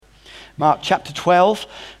Mark chapter 12,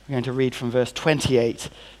 we're going to read from verse 28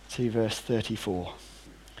 to verse 34.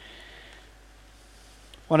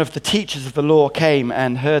 One of the teachers of the law came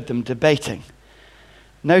and heard them debating.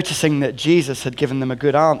 Noticing that Jesus had given them a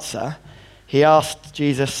good answer, he asked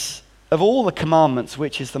Jesus, "Of all the commandments,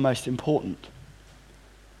 which is the most important?"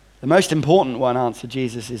 "The most important one," answered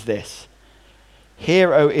Jesus, "is this: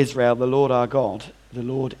 Hear, O Israel, the Lord our God, the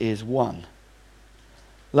Lord is one.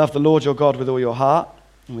 Love the Lord your God with all your heart,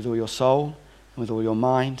 and with all your soul, and with all your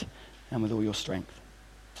mind, and with all your strength.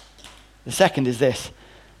 The second is this: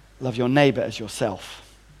 love your neighbor as yourself.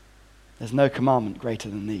 There's no commandment greater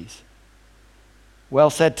than these."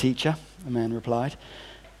 "Well said, teacher," the man replied.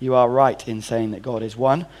 "You are right in saying that God is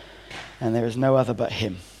one, and there is no other but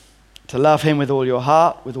him. To love him with all your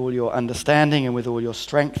heart, with all your understanding, and with all your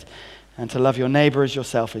strength, and to love your neighbor as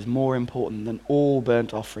yourself is more important than all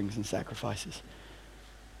burnt offerings and sacrifices."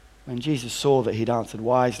 When Jesus saw that he'd answered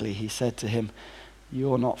wisely, he said to him,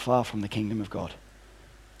 "You're not far from the kingdom of God."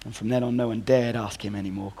 And from then on, no one dared ask him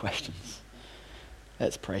any more questions.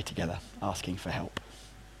 Let's pray together, asking for help.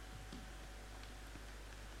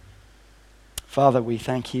 Father, we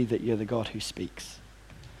thank you that you're the God who speaks.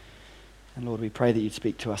 And Lord, we pray that you'd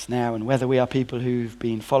speak to us now. And whether we are people who've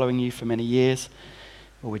been following you for many years,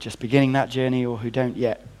 or we're just beginning that journey, or who don't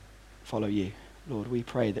yet follow you, Lord, we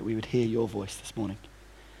pray that we would hear your voice this morning,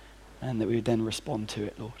 and that we would then respond to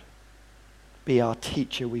it, Lord. Be our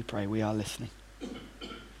teacher, we pray. We are listening.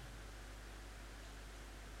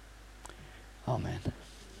 Amen.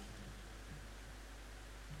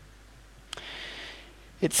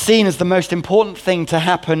 It's seen as the most important thing to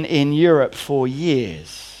happen in Europe for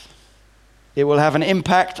years. It will have an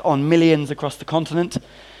impact on millions across the continent.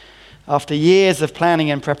 After years of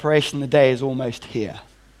planning and preparation, the day is almost here.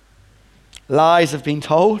 Lies have been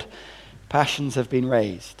told, passions have been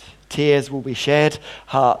raised, tears will be shed,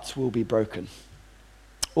 hearts will be broken.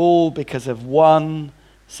 All because of one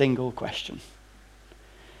single question.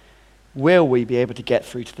 Will we be able to get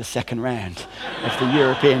through to the second round of the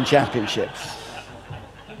European Championships?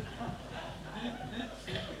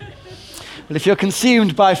 Well, if you're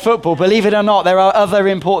consumed by football, believe it or not, there are other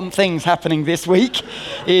important things happening this week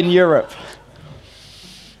in Europe.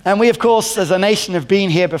 And we, of course, as a nation have been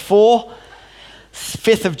here before.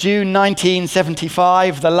 5th of June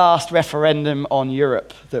 1975, the last referendum on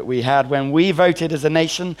Europe that we had, when we voted as a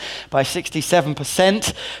nation by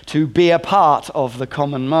 67% to be a part of the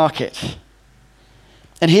common market.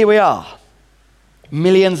 And here we are,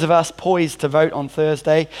 millions of us poised to vote on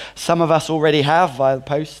Thursday. Some of us already have via the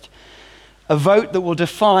post. A vote that will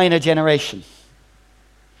define a generation.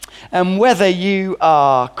 And whether you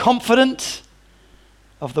are confident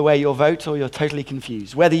of the way you'll vote, or you're totally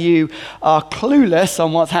confused, whether you are clueless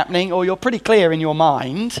on what's happening, or you're pretty clear in your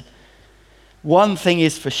mind, one thing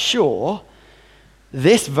is for sure: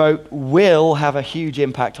 this vote will have a huge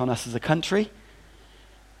impact on us as a country,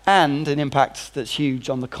 and an impact that's huge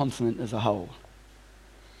on the continent as a whole.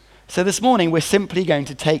 So this morning, we're simply going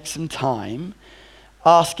to take some time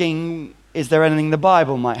asking, is there anything the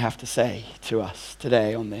Bible might have to say to us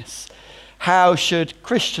today on this? How should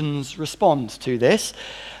Christians respond to this?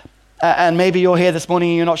 And maybe you're here this morning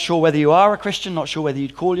and you're not sure whether you are a Christian, not sure whether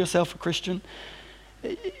you'd call yourself a Christian.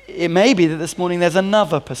 It may be that this morning there's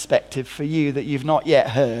another perspective for you that you've not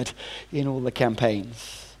yet heard in all the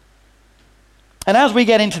campaigns. And as we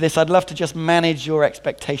get into this, I'd love to just manage your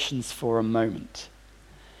expectations for a moment.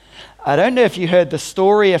 I don't know if you heard the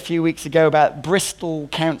story a few weeks ago about Bristol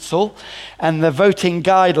Council and the voting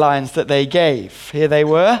guidelines that they gave. Here they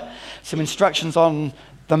were, some instructions on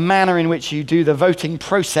the manner in which you do the voting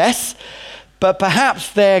process, but perhaps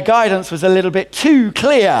their guidance was a little bit too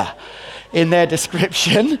clear in their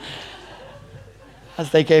description, as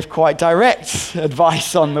they gave quite direct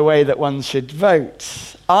advice on the way that one should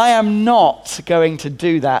vote. I am not going to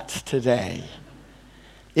do that today.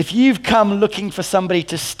 If you've come looking for somebody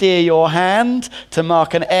to steer your hand, to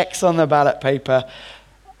mark an X on the ballot paper,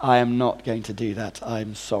 I am not going to do that.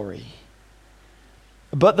 I'm sorry.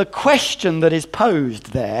 But the question that is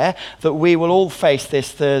posed there, that we will all face this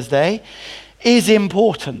Thursday, is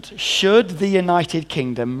important. Should the United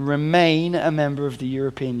Kingdom remain a member of the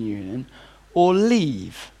European Union or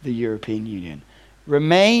leave the European Union?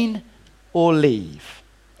 Remain or leave?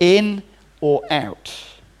 In or out?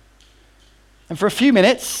 And for a few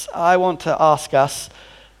minutes, I want to ask us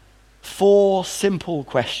 4 simple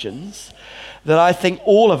questions that I think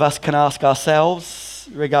all of us can ask ourselves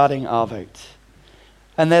regarding our vote.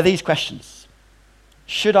 And they're these questions.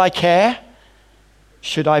 Should I care?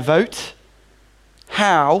 Should I vote?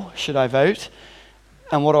 How should I vote?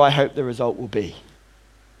 And what do I hope the result will be?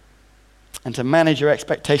 And to manage your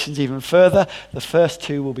expectations even further, the first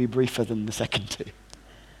two will be briefer than the second two.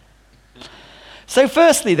 So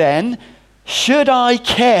firstly then, should I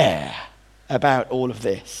care about all of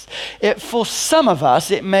this? For some of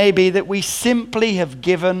us, it may be that we simply have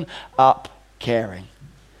given up caring.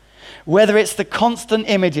 Whether it's the constant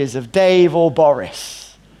images of Dave or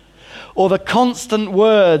Boris, or the constant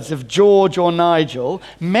words of George or Nigel,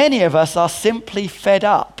 many of us are simply fed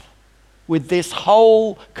up with this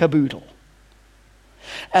whole caboodle.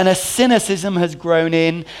 And a cynicism has grown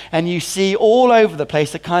in, and you see all over the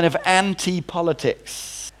place a kind of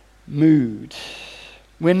anti-politics mood.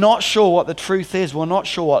 We're not sure what the truth is, we're not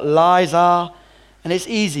sure what lies are, and it's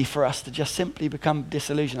easy for us to just simply become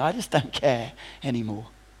disillusioned. I just don't care anymore.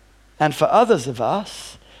 And for others of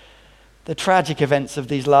us, the tragic events of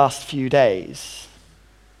these last few days,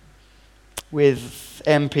 with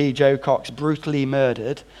MP Jo Cox brutally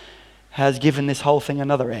murdered, has given this whole thing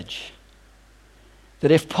another edge.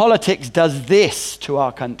 That if politics does this to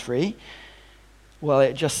our country, well,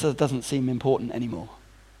 it just doesn't seem important anymore.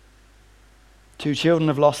 2 children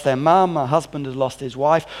have lost their mum, a husband has lost his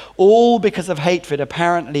wife, all because of hatred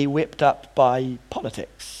apparently whipped up by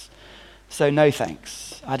politics. So no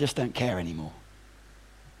thanks, I just don't care anymore.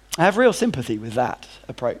 I have real sympathy with that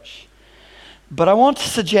approach. But I want to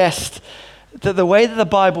suggest that the way that the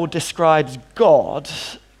Bible describes God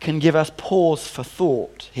can give us pause for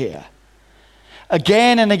thought here.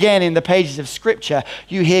 Again and again in the pages of Scripture,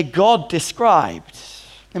 you hear God described.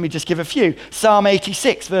 Let me just give a few. Psalm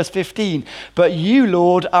 86, verse 15. But you,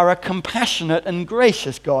 Lord, are a compassionate and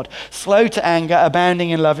gracious God, slow to anger, abounding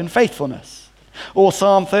in love and faithfulness. Or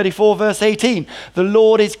Psalm 34, verse 18. The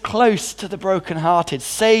Lord is close to the brokenhearted,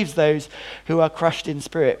 saves those who are crushed in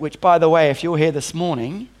spirit. Which, by the way, if you're here this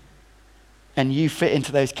morning and you fit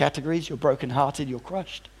into those categories, you're brokenhearted, you're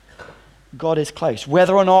crushed, God is close.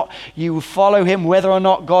 Whether or not you follow him, whether or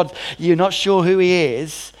not you're not sure who he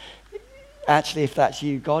is, actually, if that's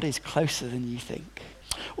you, God is closer than you think.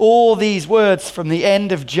 All these words from the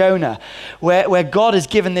end of Jonah, where God has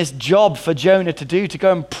given this job for Jonah to do, to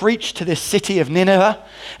go and preach to this city of Nineveh,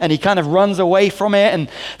 and he kind of runs away from it, and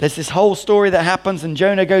there's this whole story that happens, and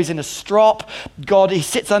Jonah goes in a strop. He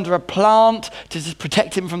sits under a plant to just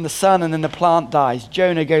protect him from the sun, and then the plant dies.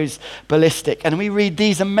 Jonah goes ballistic, and we read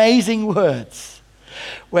these amazing words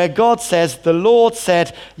where God says, the Lord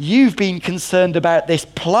said, you've been concerned about this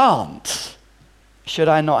plant. Should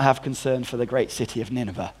I not have concern for the great city of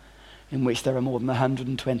Nineveh, in which there are more than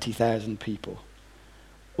 120,000 people?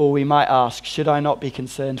 Or we might ask, should I not be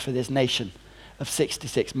concerned for this nation of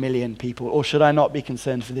 66 million people? Or should I not be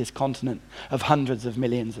concerned for this continent of hundreds of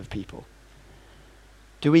millions of people?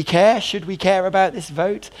 Do we care? Should we care about this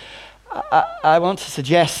vote? I want to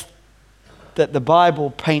suggest that the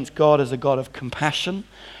Bible paints God as a God of compassion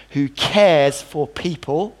who cares for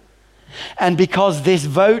people. And because this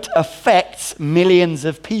vote affects millions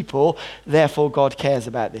of people, therefore God cares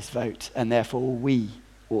about this vote, and therefore we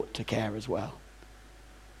ought to care as well.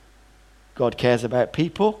 God cares about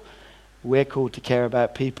people. We're called to care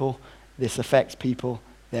about people. This affects people,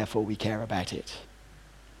 therefore we care about it.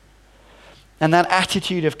 And that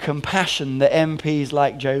attitude of compassion that MPs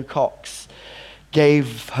like Jo Cox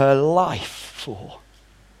gave her life for,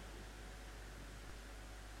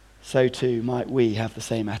 so too might we have the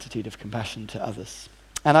same attitude of compassion to others.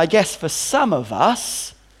 And I guess for some of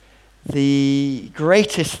us, the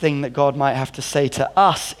greatest thing that God might have to say to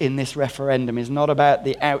us in this referendum is not about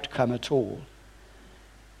the outcome at all.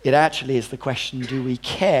 It actually is the question, do we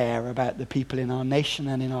care about the people in our nation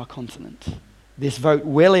and in our continent? This vote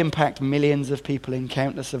will impact millions of people in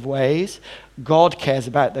countless of ways. God cares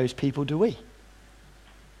about those people, do we?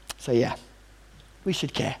 So yeah, we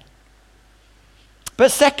should care.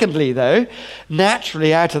 But secondly, though,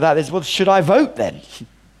 naturally out of that is, well, should I vote then?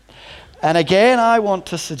 And again, I want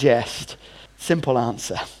to suggest, simple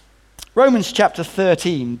answer. Romans chapter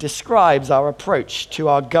 13 describes our approach to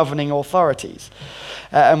our governing authorities.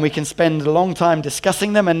 And we can spend a long time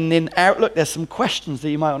discussing them. And in Outlook, there's some questions that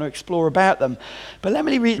you might want to explore about them. But let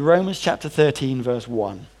me read Romans chapter 13, verse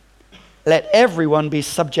 1. Let everyone be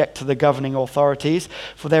subject to the governing authorities,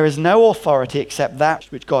 for there is no authority except that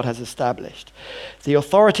which God has established. The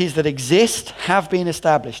authorities that exist have been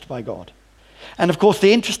established by God. And of course,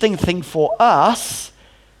 the interesting thing for us,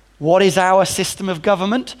 what is our system of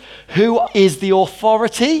government? Who is the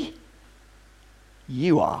authority?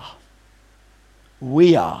 You are.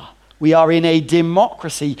 We are. We are in a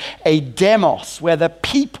democracy, a demos, where the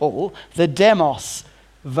people, the demos,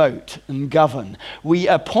 vote and govern. We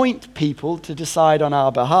appoint people to decide on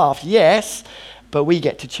our behalf, yes, but we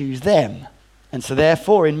get to choose them And so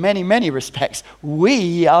therefore, in many, many respects,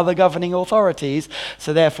 we are the governing authorities.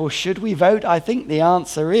 So therefore, should we vote? I think the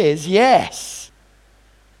answer is yes.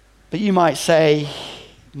 But you might say,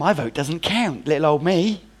 my vote doesn't count, little old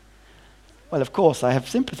me. Well, of course, I have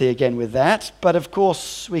sympathy again with that. But of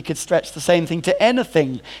course, we could stretch the same thing to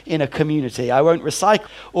anything in a community. I won't recycle,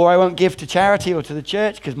 or I won't give to charity or to the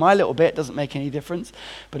church because my little bit doesn't make any difference.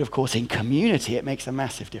 But of course, in community, it makes a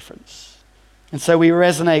massive difference. And so we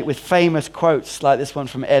resonate with famous quotes like this one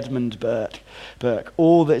from Edmund Burke.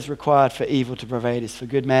 All that is required for evil to pervade is for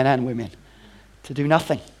good men and women to do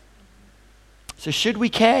nothing. So should we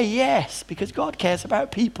care? Yes, because God cares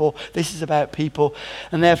about people. This is about people.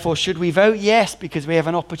 And therefore, should we vote? Yes, because we have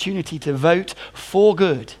an opportunity to vote for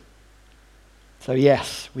good. So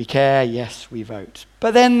yes, we care. Yes, we vote.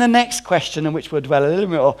 But then the next question, in which we'll dwell a little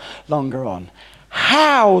bit longer on,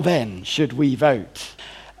 how then should we vote?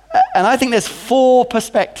 And I think there's 4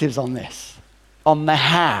 perspectives on this, on the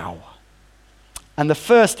how. And the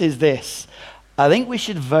first is this: I think we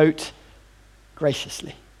should vote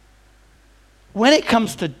graciously. When it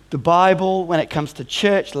comes to the Bible, when it comes to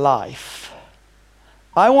church life,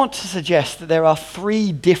 I want to suggest that there are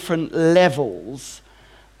 3 different levels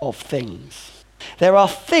of things. There are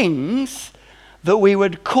things that we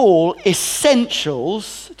would call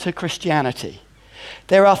essentials to Christianity.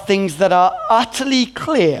 There are things that are utterly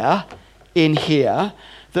clear in here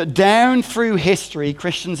that down through history,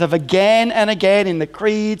 Christians have again and again in the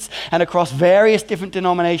creeds and across various different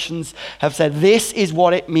denominations have said this is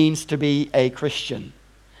what it means to be a Christian.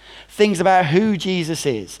 Things about who Jesus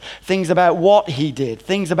is, things about what he did,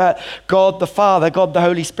 things about God the Father, God the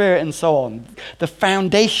Holy Spirit, and so on. The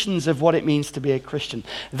foundations of what it means to be a Christian.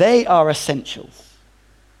 They are essentials.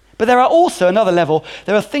 But there are also another level.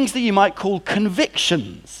 There are things that you might call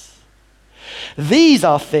convictions. These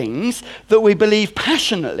are things that we believe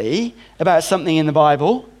passionately about something in the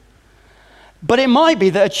Bible, but it might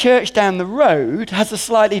be that a church down the road has a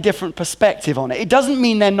slightly different perspective on it. It doesn't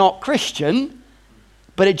mean they're not Christian,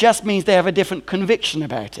 but it just means they have a different conviction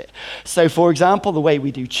about it. So, for example, the way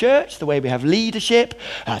we do church, the way we have leadership,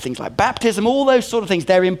 things like baptism, all those sort of things,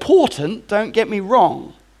 they're important, don't get me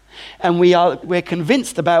wrong. And we're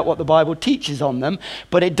convinced about what the Bible teaches on them,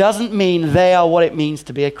 but it doesn't mean they are what it means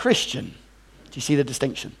to be a Christian. Do you see the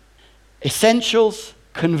distinction? Essentials,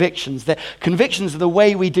 convictions. Convictions are the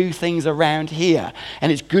way we do things around here,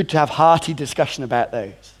 and it's good to have hearty discussion about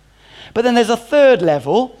those. But then there's a third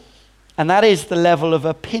level, and that is the level of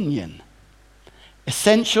opinion.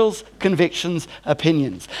 Essentials, convictions,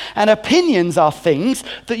 opinions. And opinions are things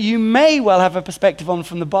that you may well have a perspective on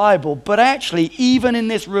from the Bible, but actually, even in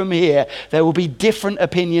this room here, there will be different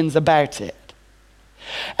opinions about it.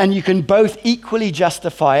 And you can both equally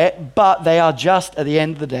justify it, but they are just, at the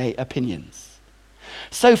end of the day, opinions.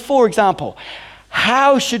 So, for example,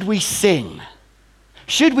 how should we sing?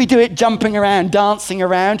 Should we do it jumping around, dancing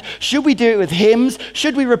around? Should we do it with hymns?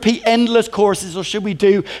 Should we repeat endless choruses, or should we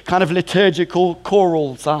do kind of liturgical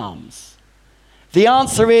choral psalms? The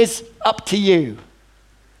answer is up to you,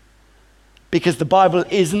 because the Bible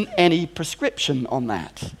isn't any prescription on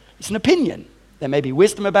that. It's an opinion. There may be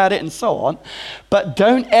wisdom about it and so on, but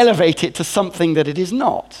don't elevate it to something that it is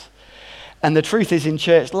not. And the truth is, in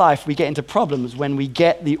church life, we get into problems when we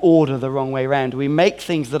get the order the wrong way around. We make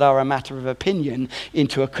things that are a matter of opinion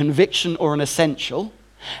into a conviction or an essential,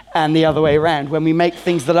 and the other way around. When we make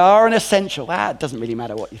things that are an essential, it doesn't really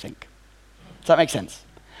matter what you think. Does that make sense?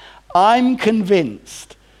 I'm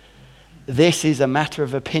convinced this is a matter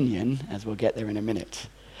of opinion, as we'll get there in a minute.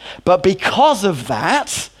 But because of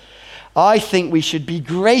that, I think we should be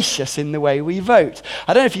gracious in the way we vote.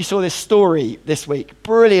 I don't know if you saw this story this week,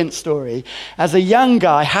 brilliant story. As a young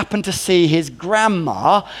guy happened to see his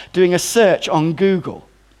grandma doing a search on Google.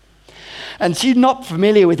 And she's not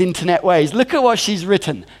familiar with internet ways. Look at what she's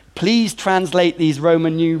written. Please translate these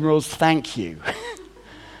Roman numerals, thank you.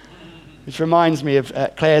 Which reminds me of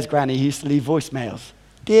Claire's granny who used to leave voicemails.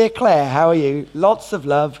 Dear Claire, how are you? Lots of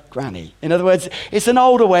love, Granny. In other words, it's an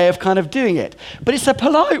older way of kind of doing it, but it's a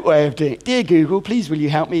polite way of doing it. Dear Google, please will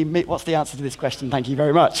you help me? What's the answer to this question? Thank you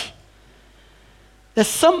very much. There's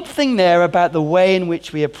something there about the way in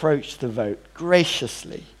which we approach the vote,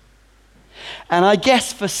 graciously. And I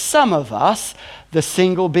guess for some of us, the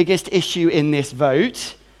single biggest issue in this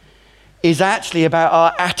vote is actually about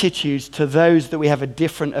our attitudes to those that we have a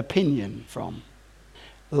different opinion from.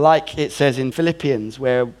 Like it says in Philippians,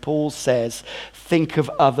 where Paul says, think of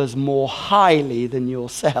others more highly than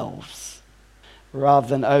yourselves. Rather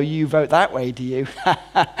than, oh, you vote that way, do you?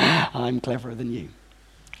 I'm cleverer than you.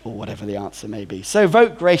 or whatever the answer may be. So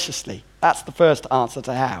vote graciously. That's the first answer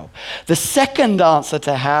to how. The second answer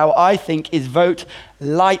to how, I think, is vote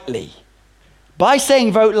lightly. By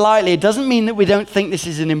saying vote lightly, it doesn't mean that we don't think this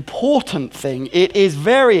is an important thing. It is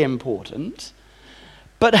very important.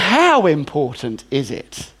 But how important is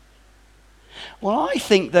it? Well, I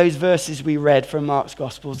think those verses we read from Mark's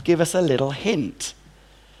Gospels give us a little hint.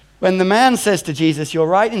 When the man says to Jesus, you're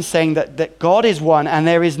right in saying that God is one and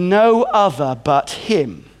there is no other but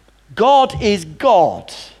him. God is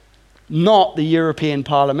God, not the European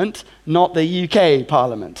Parliament, not the UK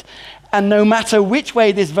Parliament. And no matter which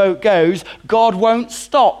way this vote goes, God won't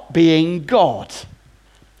stop being God.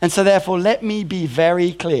 And so therefore, let me be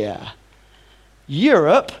very clear.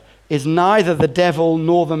 Europe is neither the devil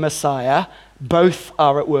nor the Messiah. Both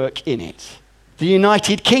are at work in it. The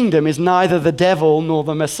United Kingdom is neither the devil nor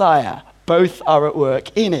the Messiah. Both are at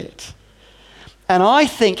work in it. And I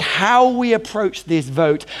think how we approach this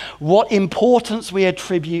vote, what importance we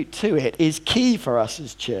attribute to it, is key for us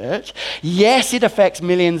as church. Yes, it affects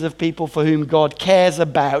millions of people for whom God cares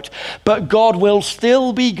about, but God will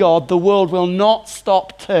still be God. The world will not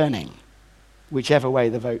stop turning, whichever way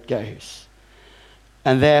the vote goes.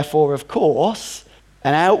 And therefore, of course,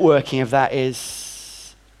 an outworking of that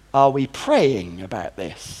is, are we praying about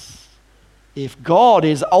this? If God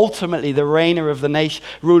is ultimately the ruler of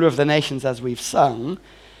the nations, as we've sung,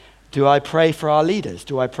 do I pray for our leaders?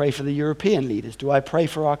 Do I pray for the European leaders? Do I pray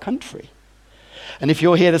for our country? And if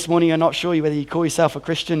you're here this morning, you're not sure whether you call yourself a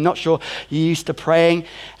Christian, not sure you're used to praying,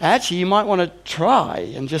 actually you might want to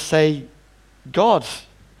try and just say, God,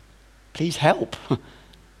 please help.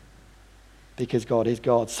 Because God is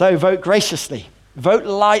God. So vote graciously. Vote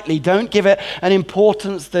lightly. Don't give it an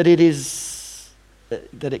importance that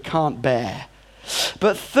it can't bear.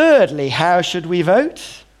 But thirdly, how should we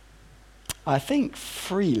vote? I think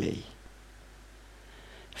freely.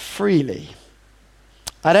 Freely.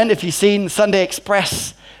 I don't know if you've seen the Sunday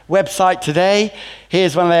Express website today.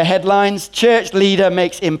 Here's one of their headlines. Church leader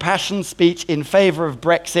makes impassioned speech in favor of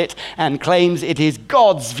Brexit and claims it is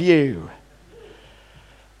God's view.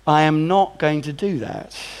 I am not going to do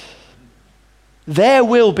that. There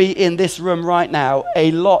will be in this room right now a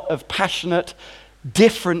lot of passionate,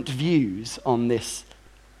 different views on this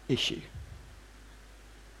issue.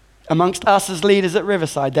 Amongst us as leaders at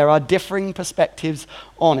Riverside, there are differing perspectives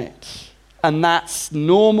on it. And that's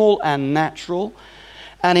normal and natural.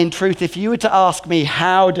 And in truth, if you were to ask me,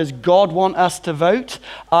 how does God want us to vote?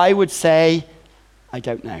 I would say, I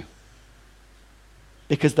don't know.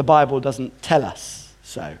 Because the Bible doesn't tell us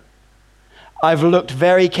so. I've looked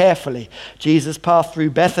very carefully. Jesus passed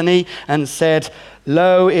through Bethany and said,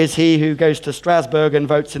 "Lo is he who goes to Strasbourg and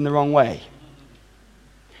votes in the wrong way."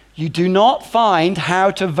 You do not find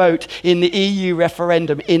how to vote in the EU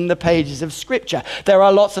referendum in the pages of Scripture. There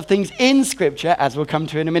are lots of things in Scripture, as we'll come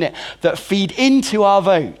to in a minute, that feed into our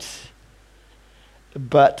vote.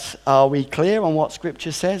 But are we clear on what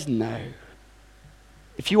Scripture says? No.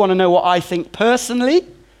 If you want to know what I think personally,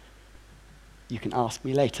 you can ask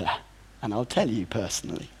me later. And I'll tell you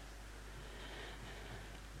personally.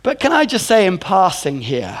 But can I just say in passing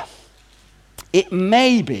here, it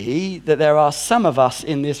may be that there are some of us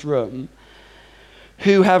in this room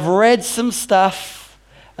who have read some stuff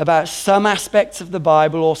about some aspects of the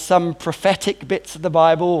Bible or some prophetic bits of the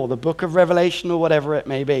Bible or the book of Revelation or whatever it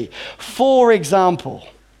may be. For example,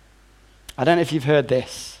 I don't know if you've heard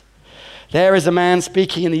this. There is a man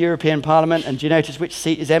speaking in the European Parliament, and do you notice which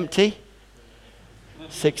seat is empty?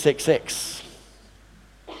 666.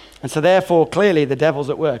 And so therefore, clearly the devil's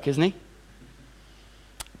at work, isn't he?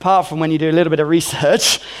 Apart from when you do a little bit of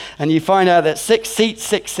research and you find out that seat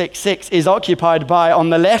 666 is occupied by, on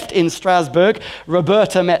the left in Strasbourg,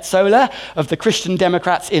 Roberta Metsola of the Christian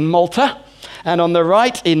Democrats in Malta, and on the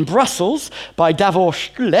right in Brussels by Davor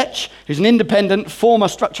Škulić, who's an independent former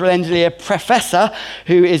structural engineer professor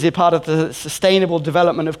who is a part of the Sustainable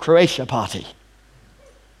Development of Croatia party.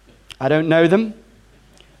 I don't know them.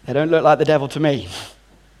 They don't look like the devil to me.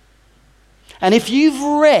 And if you've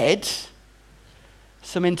read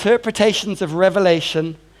some interpretations of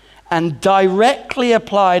Revelation and directly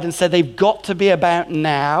applied and said they've got to be about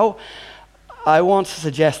now, I want to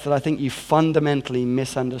suggest that I think you fundamentally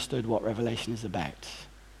misunderstood what Revelation is about.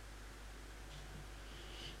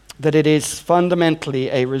 That it is fundamentally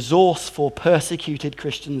a resource for persecuted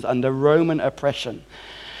Christians under Roman oppression,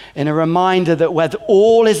 in a reminder that whether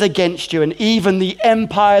all is against you and even the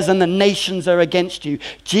empires and the nations are against you,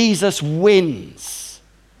 Jesus wins.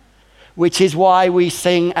 Which is why we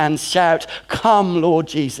sing and shout, "Come, Lord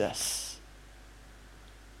Jesus."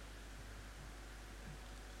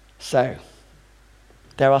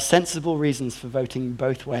 There are sensible reasons for voting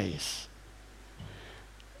both ways.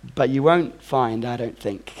 But you won't find, I don't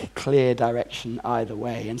think, clear direction either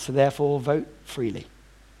way. And so therefore, vote freely.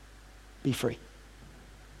 Be free.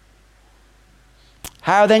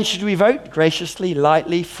 How then should we vote? Graciously,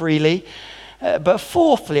 lightly, freely. But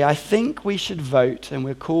fourthly, I think we should vote, and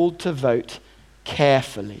we're called to vote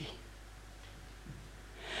carefully.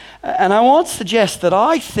 And I want to suggest that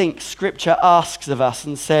I think Scripture asks of us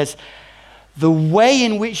and says, the way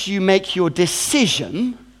in which you make your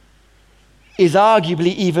decision is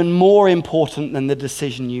arguably even more important than the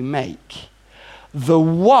decision you make. The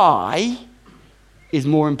why is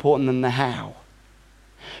more important than the how.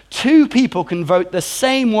 Two people can vote the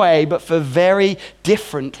same way, but for very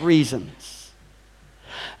different reasons.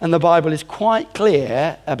 And the Bible is quite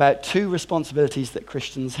clear about two responsibilities that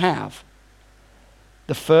Christians have.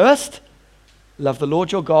 The first, love the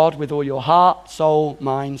Lord your God with all your heart, soul,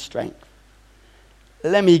 mind, strength.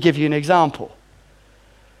 Let me give you an example.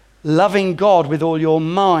 Loving God with all your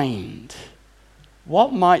mind.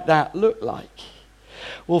 What might that look like?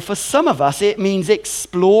 Well, for some of us, it means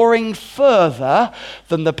exploring further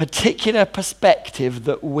than the particular perspective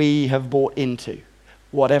that we have bought into,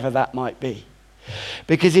 whatever that might be.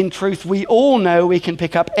 Because in truth, we all know we can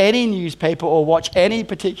pick up any newspaper or watch any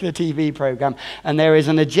particular TV program, and there is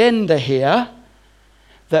an agenda here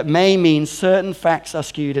that may mean certain facts are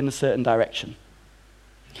skewed in a certain direction.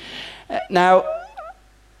 Now,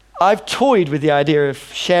 I've toyed with the idea of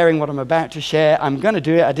sharing what I'm about to share. I'm going to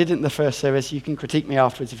do it. I did it in the first service. You can critique me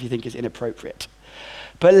afterwards if you think it's inappropriate.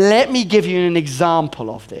 But let me give you an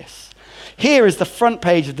example of this. Here is the front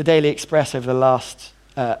page of the Daily Express over the last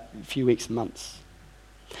few weeks and months,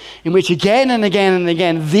 in which again and again and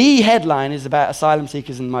again, the headline is about asylum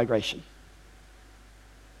seekers and migration.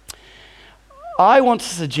 I want to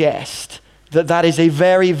suggest that that is a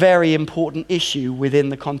very, very important issue within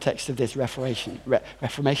the context of this referendum.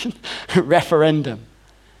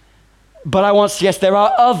 But I want to suggest there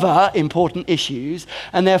are other important issues,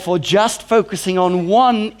 and therefore just focusing on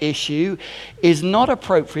one issue is not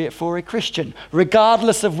appropriate for a Christian,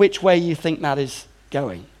 regardless of which way you think that is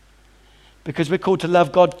going. Because we're called to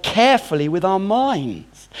love God carefully with our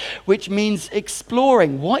minds, which means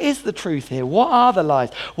exploring what is the truth here, what are the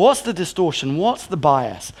lies, what's the distortion, what's the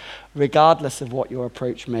bias, regardless of what your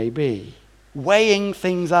approach may be. Weighing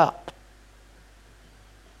things up.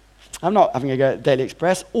 I'm not having a go at Daily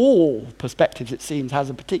Express. All perspectives, it seems, has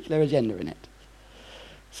a particular agenda in it.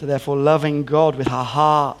 So therefore, loving God with our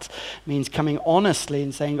heart means coming honestly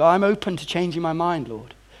and saying, I'm open to changing my mind,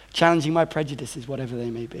 Lord, challenging my prejudices, whatever they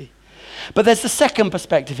may be. But there's the second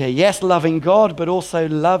perspective here. Yes, loving God, but also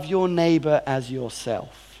love your neighbor as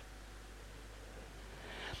yourself.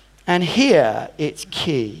 And here it's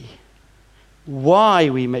key. Why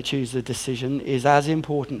we may choose a decision is as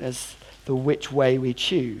important as the which way we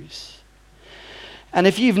choose. And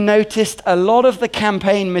if you've noticed, a lot of the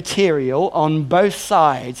campaign material on both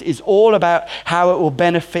sides is all about how it will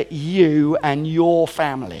benefit you and your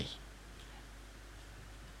family.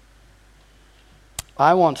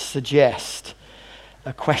 I want to suggest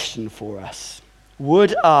a question for us.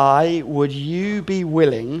 Would you be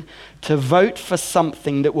willing to vote for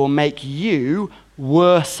something that will make you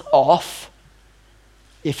worse off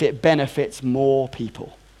if it benefits more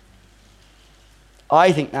people?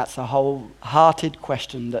 I think that's a wholehearted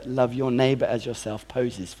question that love your neighbor as yourself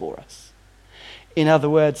poses for us. In other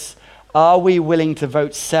words, are we willing to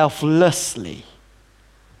vote selflessly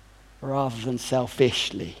rather than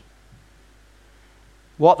selfishly?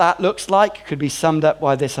 What that looks like could be summed up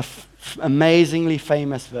by this amazingly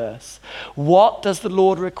famous verse. What does the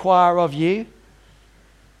Lord require of you?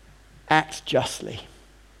 Act justly,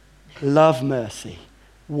 love mercy,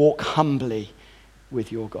 walk humbly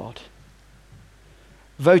with your God.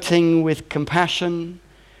 Voting with compassion,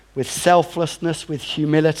 with selflessness, with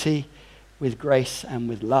humility, with grace and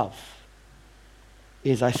with love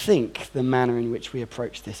is, I think, the manner in which we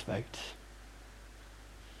approach this vote.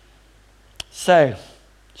 So,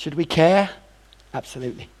 should we care?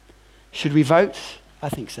 Absolutely. Should we vote? I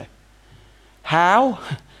think so. How?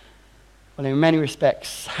 Well, in many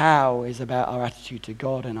respects, how is about our attitude to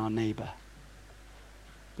God and our neighbor.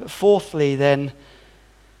 But fourthly, then,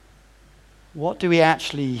 what do we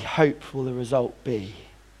actually hope will the result be?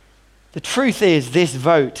 The truth is, this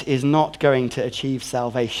vote is not going to achieve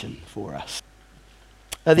salvation for us.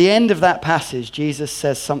 At the end of that passage, Jesus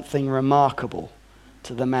says something remarkable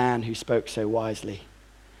to the man who spoke so wisely.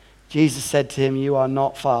 Jesus said to him, you are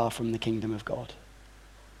not far from the kingdom of God.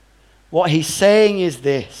 What he's saying is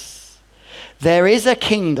this: there is a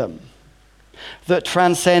kingdom that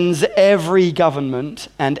transcends every government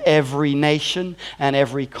and every nation and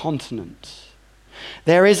every continent.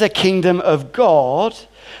 There is a kingdom of God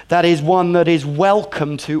that is one that is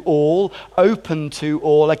welcome to all, open to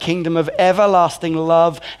all, a kingdom of everlasting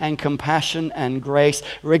love and compassion and grace,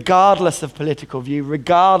 regardless of political view,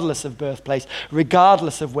 regardless of birthplace,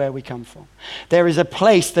 regardless of where we come from. There is a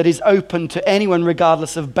place that is open to anyone,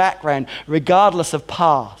 regardless of background, regardless of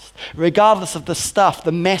past, regardless of the stuff,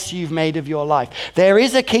 the mess you've made of your life. There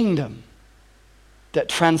is a kingdom that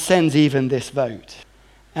transcends even this vote.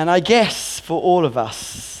 And I guess for all of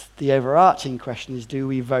us, the overarching question is, do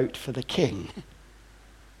we vote for the king?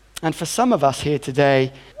 And for some of us here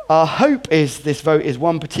today, our hope is this vote is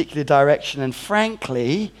one particular direction, and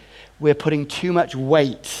frankly, we're putting too much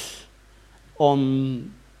weight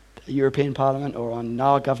on the European Parliament or on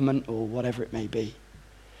our government or whatever it may be.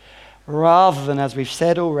 Rather than, as we've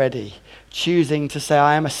said already, choosing to say,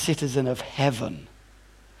 I am a citizen of heaven.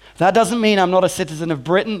 That doesn't mean I'm not a citizen of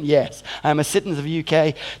Britain. Yes. I'm a citizen of the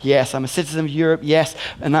UK. Yes. I'm a citizen of Europe. Yes.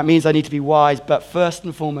 And that means I need to be wise. But first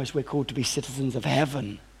and foremost, we're called to be citizens of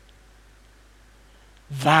heaven.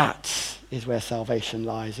 That is where salvation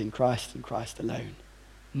lies, in Christ and Christ alone.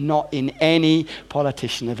 Not in any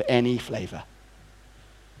politician of any flavor.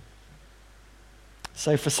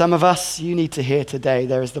 So for some of us, you need to hear today,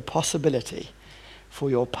 there is the possibility for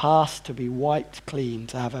your past to be wiped clean,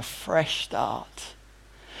 to have a fresh start,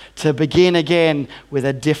 to begin again with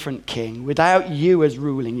a different king, without you as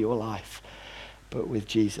ruling your life, but with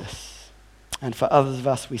Jesus. And for others of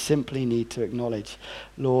us, we simply need to acknowledge,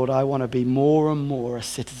 Lord, I want to be more and more a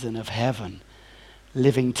citizen of heaven,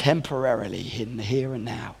 living temporarily in the here and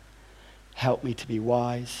now. Help me to be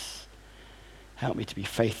wise. Help me to be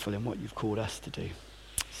faithful in what you've called us to do.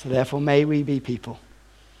 So therefore, may we be people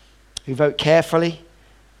who vote carefully,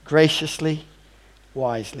 graciously,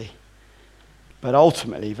 wisely, but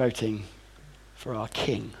ultimately voting for our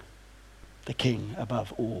King, the King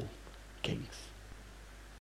above all kings.